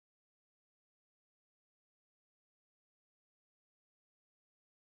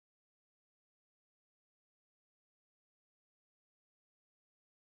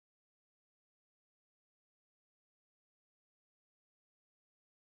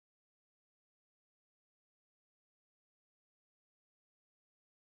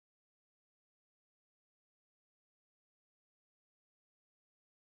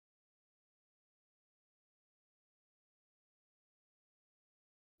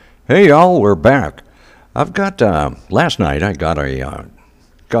Hey y'all, we're back. I've got last night I got a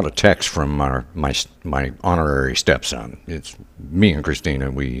text from my honorary stepson. It's me and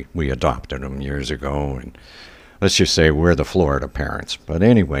Christina. We adopted him years ago, and let's just say we're the Florida parents. But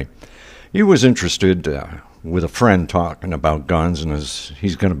anyway, he was interested with a friend talking about guns, and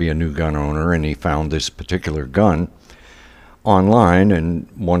he's going to be a new gun owner, and he found this particular gun online and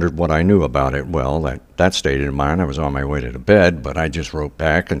wondered what I knew about it. Well, that state of mind, I was on my way to the bed, but I just wrote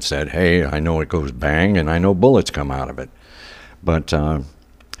back and said, hey, I know it goes bang, and I know bullets come out of it. But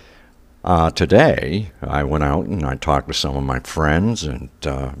today, I went out and I talked to some of my friends, and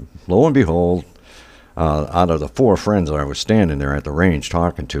lo and behold, out of the four friends that I was standing there at the range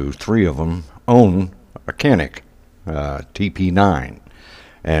talking to, three of them own a Canik TP9.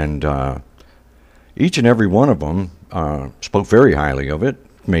 And each and every one of them spoke very highly of it.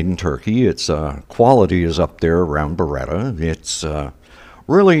 Made in Turkey. Its quality is up there around Beretta. It's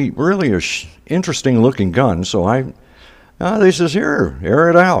really a interesting looking gun. So they says, here, air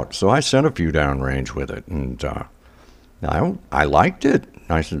it out. So I sent a few downrange with it, and I liked it.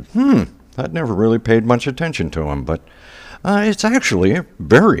 I said, I'd never really paid much attention to them, but it's actually a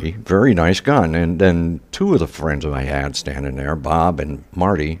very, very nice gun. And then two of the friends that I had standing there, Bob and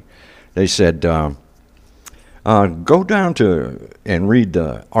Marty, they said, go down to and read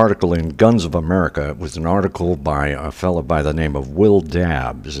the article in Guns of America. It was an article by a fellow by the name of Will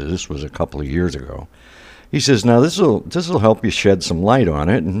Dabbs. This was a couple of years ago. He says, now this will help you shed some light on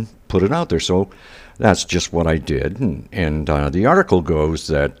it and put it out there. So that's just what I did. And the article goes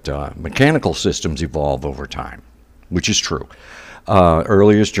that mechanical systems evolve over time, which is true.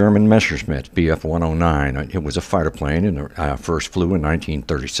 Earliest German Messerschmitt, Bf-109. It was a fighter plane and first flew in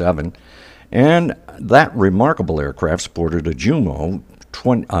 1937. And that remarkable aircraft sported a Jumo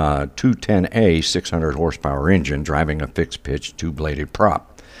 210A 600 horsepower engine driving a fixed-pitch two-bladed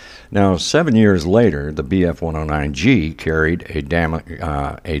prop. Now, 7 years later, the Bf-109G carried a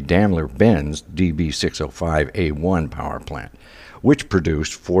Daimler-Benz DB605A1 power plant, which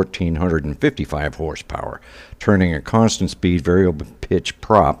produced 1,455 horsepower, turning a constant speed variable pitch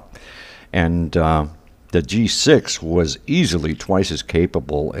prop, and the G6 was easily twice as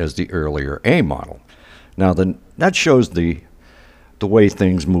capable as the earlier A model. Now, that shows the way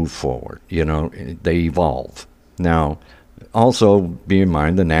things move forward. They evolve. Now, also, be in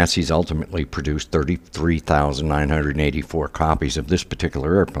mind, the Nazis ultimately produced 33,984 copies of this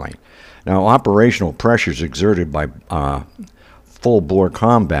particular airplane. Now, operational pressures exerted by full-bore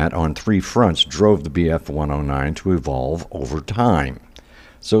combat on three fronts drove the Bf-109 to evolve over time.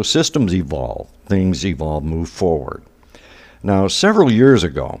 So systems evolve, things evolve, move forward. Now, several years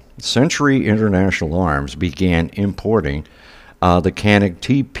ago, Century International Arms began importing the Canik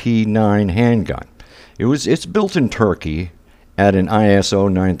TP9 handgun. It's built in Turkey at an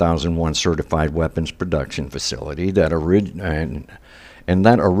ISO 9001 certified weapons production facility. And that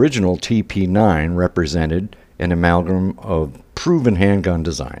original TP9 represented an amalgam of proven handgun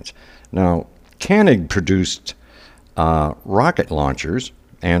designs. Now, Canik produced rocket launchers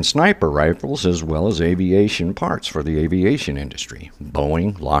and sniper rifles, as well as aviation parts for the aviation industry.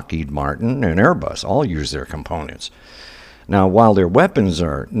 Boeing, Lockheed Martin, and Airbus all use their components. Now, while their weapons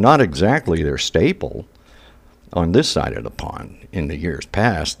are not exactly their staple on this side of the pond, in the years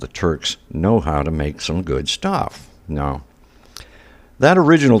past, the Turks know how to make some good stuff. Now, that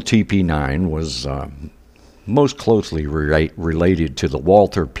original TP9 was most closely related to the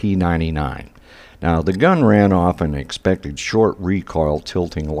Walther P99. Now, the gun ran off an expected short recoil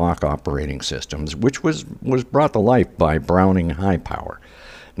tilting lock operating systems, which was brought to life by Browning High Power.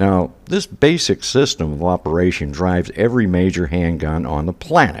 Now, this basic system of operation drives every major handgun on the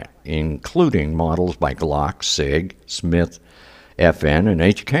planet, including models by Glock, SIG, Smith, FN, and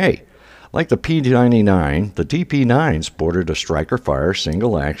HK. Like the P99, the TP9 sported a striker-fire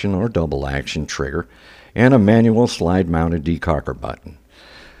single-action or double-action trigger and a manual slide-mounted decocker button.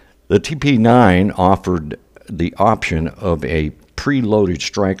 The TP9 offered the option of a preloaded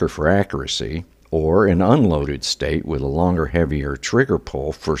striker for accuracy or an unloaded state with a longer, heavier trigger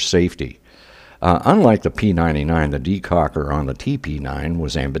pull for safety. Unlike the P99, the decocker on the TP9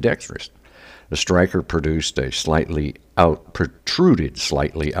 was ambidextrous. The striker protruded slightly out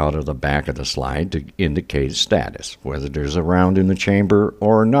of the back of the slide to indicate status, whether there's a round in the chamber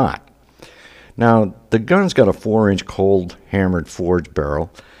or not. Now, the gun's got a 4-inch cold hammered forged barrel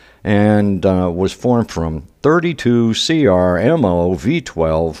and was formed from 32 CR-MO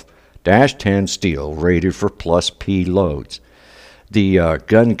V12-10 steel rated for plus P loads. The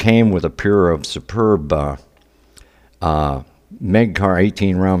gun came with a pair of superb Megcar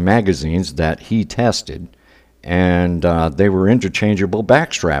 18-round magazines that he tested, and they were interchangeable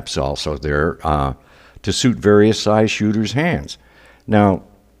backstraps also there to suit various size shooters' hands. Now,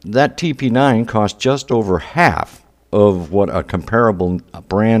 that TP9 cost just over half of what a comparable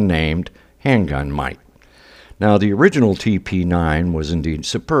brand-named handgun might. Now, the original TP9 was indeed a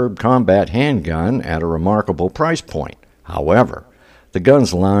superb combat handgun at a remarkable price point. However, the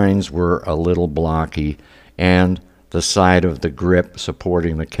gun's lines were a little blocky, and the side of the grip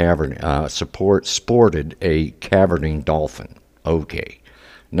supporting the sported a cavorting dolphin. Okay.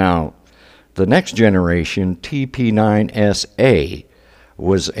 Now, the next generation TP9SA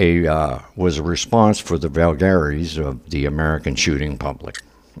was a response for the vagaries of the American shooting public.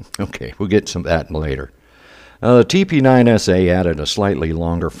 Okay, we'll get some of that later. The TP9SA added a slightly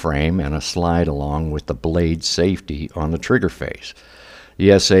longer frame and a slide along with the blade safety on the trigger face.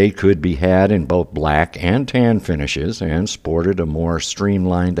 The SA could be had in both black and tan finishes and sported a more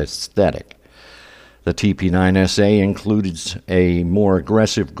streamlined aesthetic. The TP9SA included a more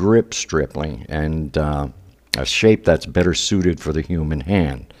aggressive grip stripling and a shape that's better suited for the human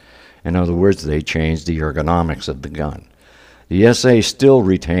hand. In other words, they changed the ergonomics of the gun. The SA still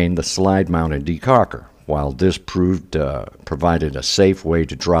retained the slide-mounted decocker. While this provided a safe way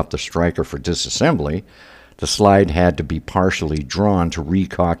to drop the striker for disassembly, the slide had to be partially drawn to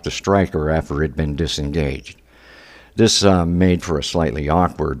recock the striker after it had been disengaged. This made for a slightly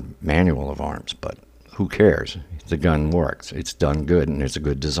awkward manual of arms, but who cares? The gun works. It's done good, and it's a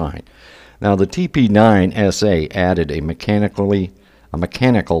good design. Now, the TP9SA added a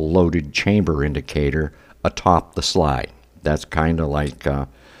mechanical loaded chamber indicator atop the slide. That's kind of like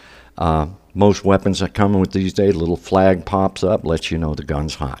most weapons that come with these days. A little flag pops up, lets you know the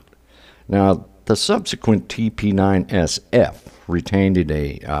gun's hot. Now, the subsequent TP9SF retained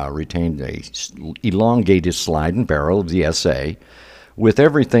a elongated slide and barrel of the SA, with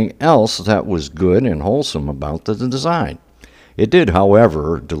everything else that was good and wholesome about the design. It did,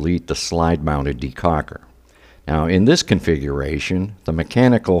 however, delete the slide-mounted decocker. Now, in this configuration, the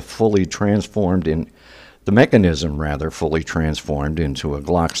mechanism fully transformed into a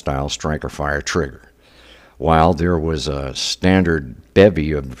Glock-style striker-fire trigger. While there was a standard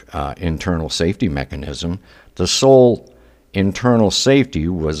bevy of internal safety mechanism, the sole internal safety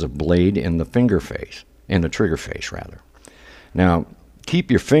was a blade in the trigger face. Now,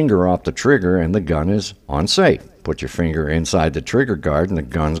 keep your finger off the trigger and the gun is unsafe. Put your finger inside the trigger guard and the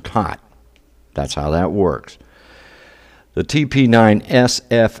gun's hot. That's how that works. The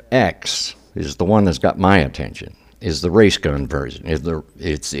TP9SFX is the one that's got my attention. Is the race gun version. It's the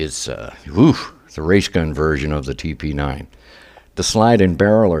race gun version of the TP9. The slide and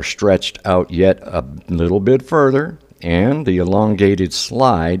barrel are stretched out yet a little bit further, and the elongated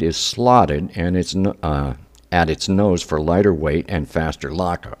slide is slotted and it's at its nose for lighter weight and faster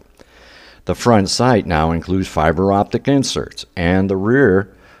lockup. The front sight now includes fiber optic inserts, and the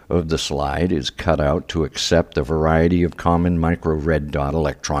rear of the slide is cut out to accept a variety of common micro red dot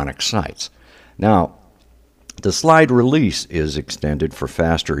electronic sights. Now, the slide release is extended for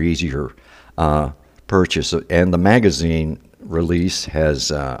faster, easier purchase, and the magazine release has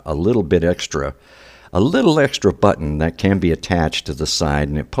a little extra button that can be attached to the side,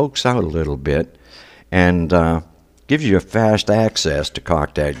 and it pokes out a little bit and gives you a fast access to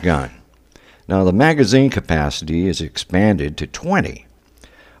cock that gun. Now, the magazine capacity is expanded to 20.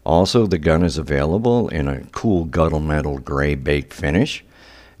 Also, the gun is available in a cool gunmetal gray baked finish,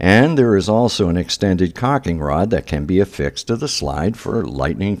 and there is also an extended cocking rod that can be affixed to the slide for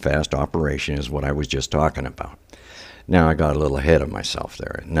lightning fast operation, is what I was just talking about. Now, I got a little ahead of myself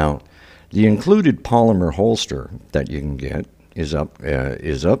there. Now, the included polymer holster that you can get is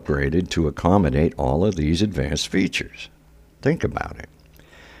upgraded to accommodate all of these advanced features. Think about it.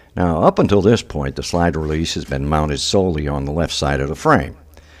 Now, up until this point, the slide release has been mounted solely on the left side of the frame,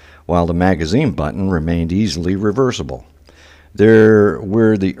 while the magazine button remained easily reversible.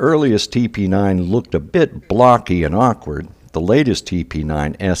 Where the earliest TP9 looked a bit blocky and awkward, the latest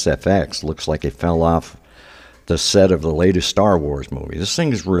TP9 SFX looks like it fell off the set of the latest Star Wars movie. This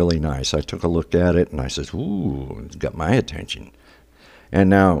thing is really nice. I took a look at it and I said, ooh, it's got my attention. And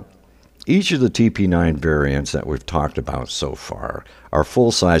now, each of the TP9 variants that we've talked about so far are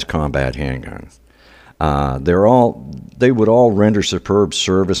full-size combat handguns. They would all render superb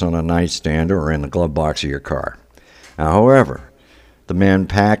service on a nightstand or in the glove box of your car. Now, however, the man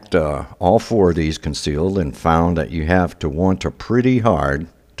packed all four of these concealed and found that you have to want to pretty hard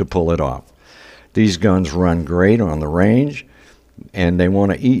to pull it off. These guns run great on the range, and they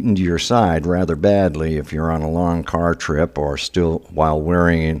want to eat into your side rather badly if you're on a long car trip or still while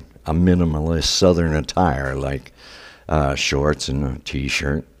wearing a minimalist southern attire like shorts and a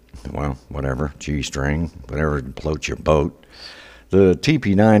t-shirt. well, whatever, G-string, whatever floats your boat, the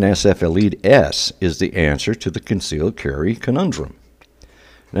TP9 SF Elite S is the answer to the concealed carry conundrum.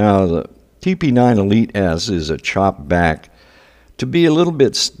 Now, the TP9 Elite S is a chopped back to be a little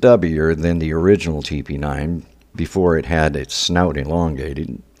bit stubbier than the original TP9 before it had its snout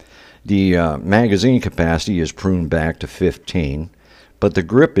elongated. The magazine capacity is pruned back to 15, but the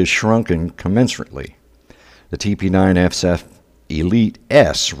grip is shrunken commensurately. The TP9 SF Elite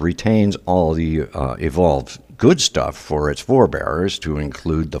S retains all the evolved good stuff for its forebearers, to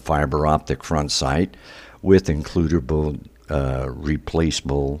include the fiber optic front sight with includable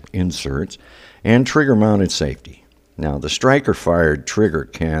replaceable inserts and trigger-mounted safety. Now, the striker-fired trigger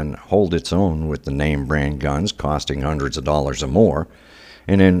can hold its own with the name brand guns costing hundreds of dollars or more,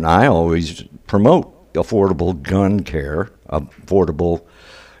 and then I always promote affordable gun care, affordable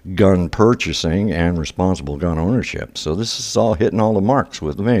gun purchasing, and responsible gun ownership. So this is all hitting all the marks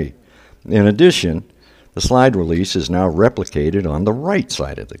with me. In addition, the slide release is now replicated on the right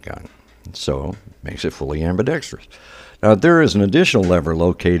side of the gun, so it makes it fully ambidextrous. Now, there is an additional lever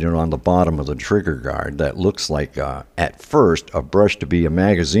located on the bottom of the trigger guard that looks like, at first, a brush to be a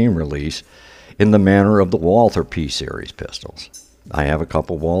magazine release in the manner of the Walther P-Series pistols. I have a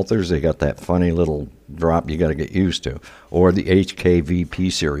couple Walthers. They got that funny little drop you got to get used to, or the HKV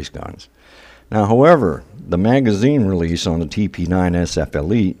P-Series guns. Now, however, the magazine release on the TP9 SF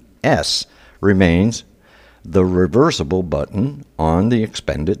Elite S remains the reversible button on the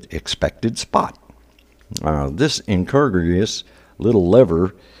expected spot. This incongruous little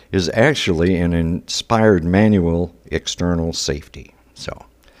lever is actually an inspired manual external safety. So,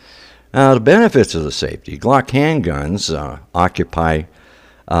 the benefits of the safety. Glock handguns occupy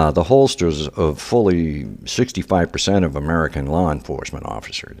the holsters of fully 65% of American law enforcement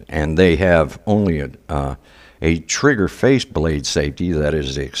officers, and they have only a trigger face blade safety that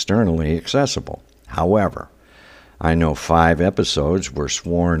is externally accessible. However, I know 5 episodes where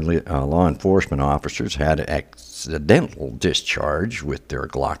sworn law enforcement officers had accidental discharge with their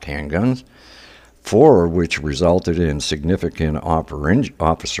Glock handguns, 4 of which resulted in significant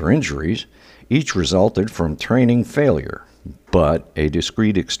officer injuries. Each resulted from training failure, but a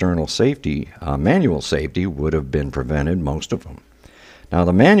discrete external safety, manual safety, would have been prevented most of them. Now,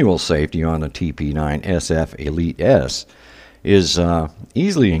 the manual safety on the TP9 SF Elite S is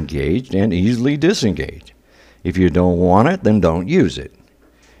easily engaged and easily disengaged. If you don't want it, then don't use it.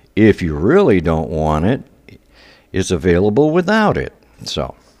 If you really don't want it, it's available without it.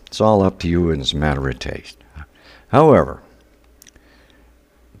 So, it's all up to you, and it's a matter of taste. However,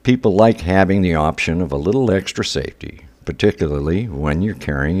 people like having the option of a little extra safety, particularly when you're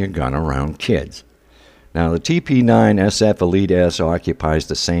carrying a gun around kids. Now, the TP9 SF Elite S occupies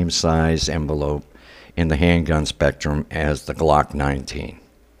the same size envelope in the handgun spectrum as the Glock 19.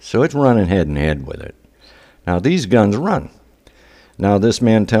 So it's running head and head with it. Now, these guns run. Now, this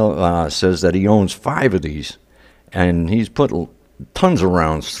man says that he owns 5 of these, and he's put tons of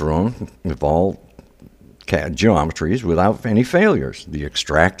rounds through them with all geometries without any failures. The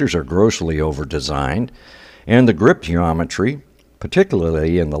extractors are grossly over-designed, and the grip geometry,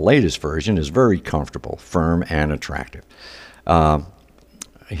 particularly in the latest version, is very comfortable, firm, and attractive.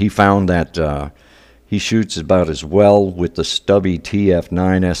 He found that he shoots about as well with the stubby TF9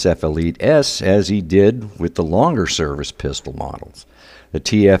 SF Elite S as he did with the longer service pistol models. The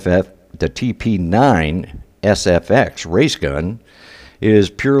TP9 SFX race gun is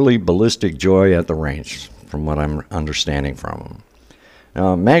purely ballistic joy at the range, from what I'm understanding from him.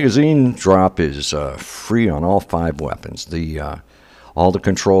 Now, magazine drop is free on all 5 weapons. All the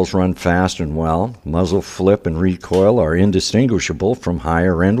controls run fast and well. Muzzle flip and recoil are indistinguishable from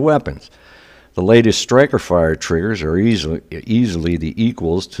higher-end weapons. The latest striker-fired triggers are easily the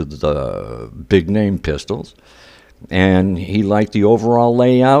equals to the big-name pistols, and he liked the overall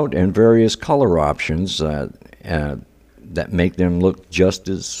layout and various color options that make them look just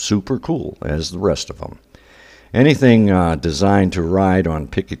as super cool as the rest of them. Anything designed to ride on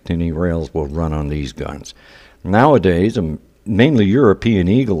Picatinny rails will run on these guns. Nowadays, a mainly European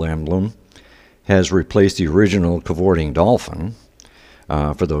eagle emblem has replaced the original cavorting dolphin.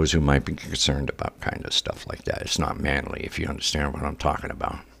 For those who might be concerned about kind of stuff like that. It's not manly, if you understand what I'm talking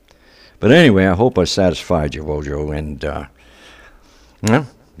about. But anyway, I hope I satisfied you, Wojo, and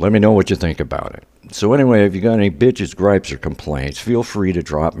let me know what you think about it. So anyway, if you got any bitches, gripes, or complaints, feel free to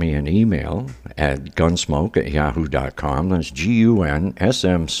drop me an email at gunsmoke@yahoo.com. That's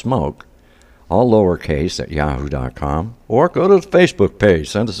GUNSM smoke, all lowercase, at yahoo.com. Or go to the Facebook page,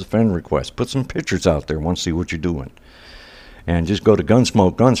 send us a friend request, put some pictures out there, want to see what you're doing. And just go to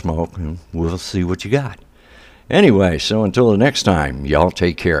Gunsmoke, and we'll see what you got. Anyway, so until the next time, y'all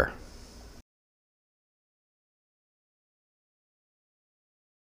take care.